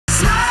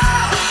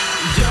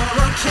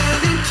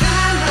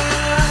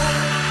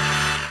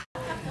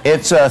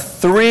It's a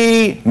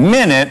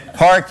 3-minute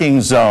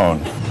parking zone.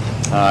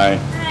 Hi.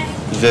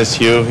 Hi. Is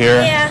this you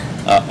here? Yeah.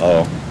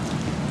 Uh-oh.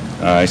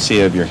 I see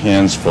you have your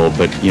hands full,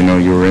 but you know,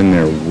 you were in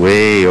there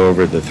way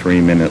over the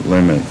 3-minute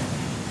limit.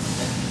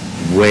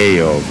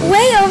 Way over.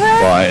 Way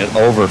over?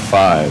 Over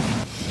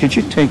 5. Could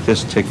you take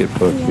this ticket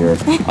book here?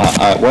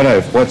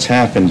 What's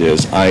happened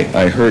is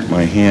I hurt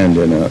my hand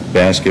in a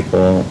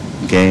basketball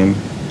game,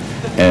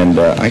 and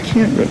I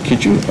can't.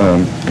 Could you?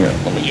 Here,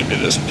 let me give you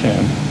this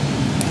pen.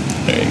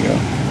 There you go.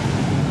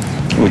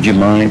 Would you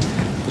mind?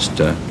 Just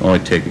only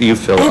take. You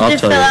fill. I have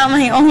to fill out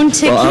my own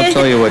ticket. Well, I'll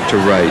tell you what to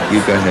write. You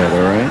go ahead.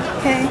 All right.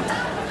 Okay.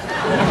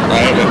 I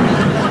have a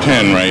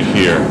pen right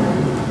here.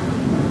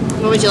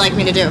 What would you like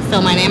me to do?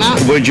 Fill my name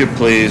out? Would you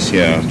please?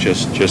 Yeah.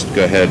 Just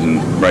go ahead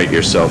and write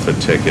yourself a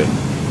ticket.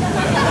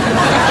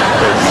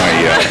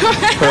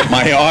 Hurt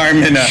my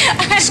arm in a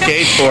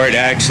skateboard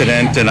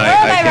accident, and Where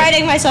am I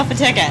writing myself a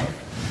ticket?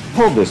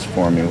 Hold this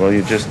for me, will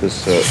you? Just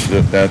this,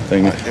 that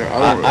thing.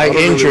 I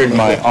injured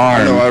my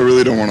arm. No, I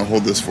really don't want to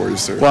hold this for you,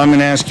 sir. Well, I'm going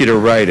to ask you to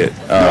write it.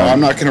 No, I'm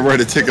not going to write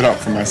a ticket out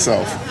for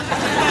myself.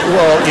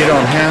 Well, you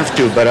don't have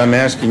to, but I'm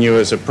asking you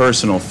as a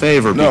personal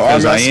favor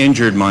because I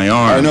injured my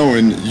arm. I know,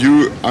 and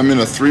I'm in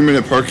a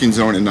 3-minute parking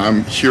zone, and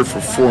I'm here for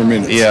 4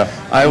 minutes. Yeah,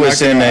 I'm not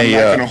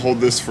going to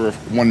hold this for a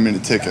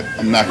 1-minute ticket.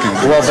 I'm not going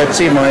to. Well, but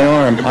see, my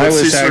arm. I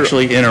was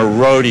actually in a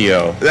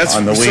rodeo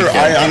on the weekend. Sir,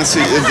 I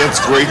honestly, that's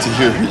great to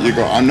hear. You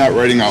go. I'm not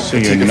writing out. So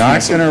you're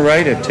not going to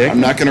write a ticket? I'm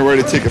not going to write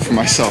a ticket for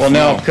myself. Well,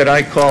 now, could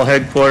I call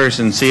headquarters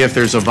and see if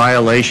there's a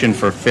violation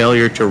for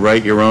failure to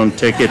write your own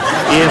ticket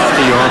if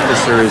the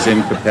officer is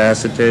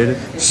incapacitated?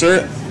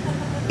 Sir,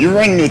 you're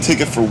writing me a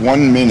ticket for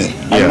 1 minute.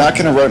 Yeah. I'm not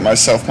going to write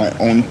myself my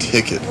own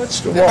ticket. That's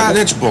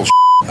bullshit.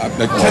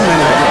 The 10 minute,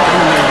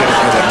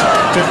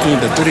 $15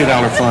 to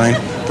 $30 fine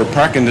for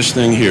parking this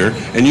thing here,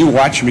 and you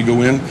watch me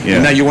go in,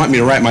 and now you want me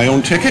to write my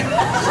own ticket?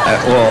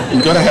 Well,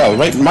 go to hell.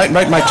 Write my ticket.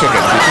 You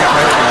can't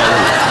write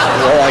it.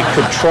 Well, I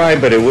could try,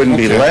 but it wouldn't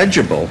be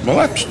legible. Well,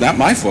 that's not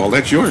my fault.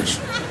 That's yours.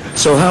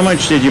 So how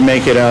much did you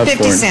make it out 50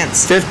 for? 50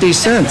 cents. 50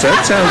 cents.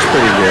 That sounds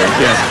pretty good.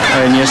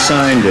 Yeah. And you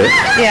signed it.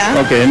 Yeah.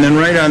 Okay, and then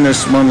right on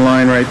this one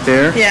line right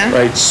there,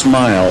 write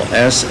SMILE,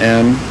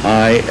 S-M-I-L-E.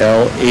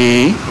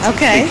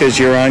 Okay. Because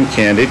you're on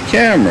Candid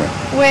Camera.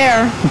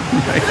 Where?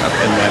 Right up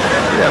in that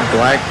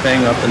black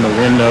thing up in the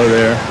window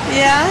there.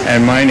 Yeah.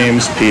 And my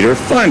name's Peter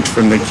Funt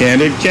from the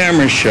Candid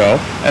Camera Show.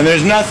 And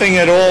there's nothing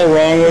at all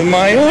wrong with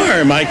my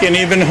arm. I can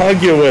even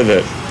hug you with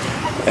it.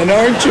 And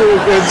aren't you a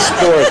good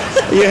sport?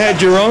 You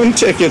had your own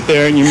ticket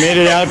there, and you made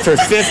it out for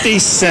 50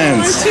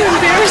 cents. Oh, too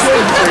embarrassing.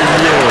 Good for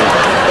you.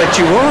 But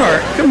you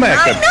are, come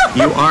back up.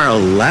 You are a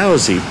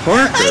lousy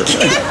parker. I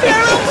can't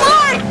barely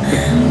park.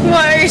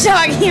 What are you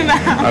talking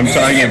about? I'm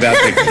talking about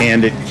the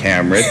Candid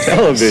Camera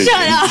television.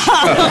 Shut up.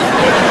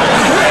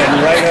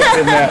 And right up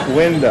in that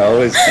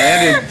window is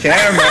Candid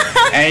Camera,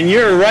 and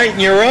you're writing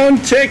your own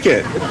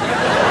ticket.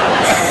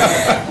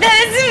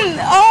 That isn't,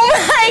 oh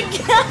my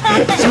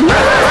God.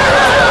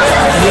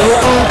 You're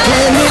on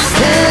Candid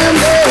Camera.